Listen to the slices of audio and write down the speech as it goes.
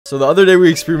So the other day we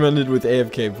experimented with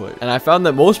AFK play, and I found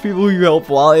that most people who you help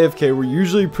while AFK were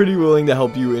usually pretty willing to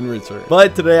help you in return.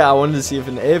 But today I wanted to see if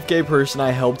an AFK person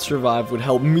I helped survive would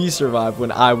help me survive when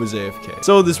I was AFK.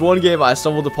 So this one game I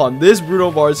stumbled upon this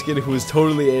Bruno Mars kid who was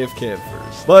totally AFK at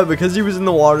first. But because he was in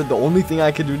the water, the only thing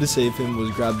I could do to save him was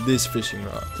grab this fishing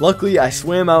rod. Luckily, I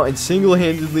swam out and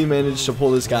single-handedly managed to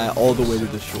pull this guy all the way to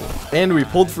the shore. And we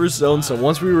pulled first zone, so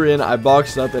once we were in, I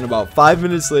boxed up, and about 5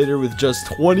 minutes later, with just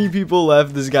 20 people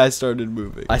left, this guy started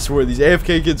moving. I swear, these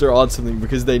AFK kids are on something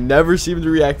because they never seem to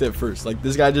react at first. Like,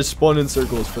 this guy just spun in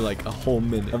circles for like a whole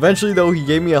minute. Eventually, though, he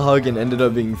gave me a hug and ended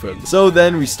up being friendly. So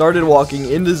then we started walking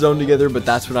into zone together, but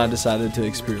that's when I decided to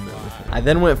experiment with him. I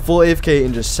then went full AFK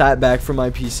and just sat back from my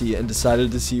PC and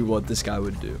decided to see what this guy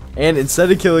would do. And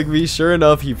instead of killing me, sure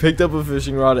enough, he picked up a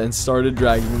fishing rod and started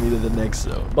dragging me to the next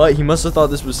zone. But he must have thought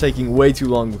this was taking way too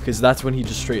long because that's when he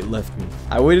just straight left me.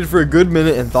 I waited for a good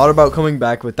minute and thought about coming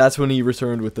back, but that's when he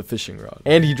returned with the fishing rod.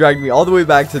 And he dragged me all the way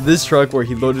back to this truck where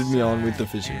he loaded me on with the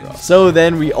fishing rod. So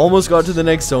then we almost got to the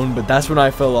next zone, but that's when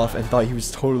I fell off and thought he was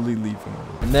totally leaving me.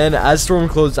 And then as storm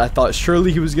closed, I thought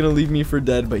surely he was gonna leave me for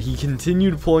dead, but he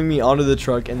continued pulling me onto the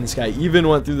truck, and this guy even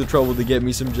went through the trouble to get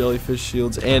me some jellyfish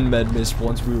shields and med mist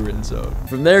once we were in zone.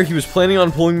 From there, he was planning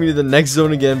on pulling me to the next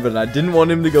zone again, but I didn't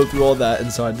want him to go through all that,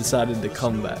 and so I decided to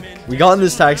come back. We got in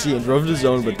this taxi and drove to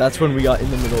zone, but that's when we got in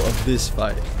the middle of this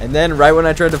fight. And then right when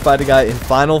I tried to fight a guy in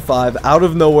final 5, out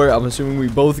of nowhere, I'm assuming we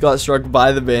both got struck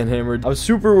by the banhammer. I was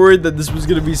super worried that this was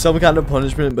gonna be some kind of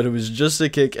punishment, but it was just a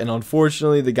kick, and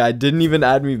unfortunately the guy didn't even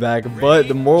add me back. But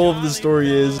the moral of the story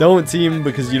is don't team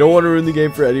because you don't want to ruin the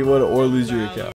game for anyone or lose your account.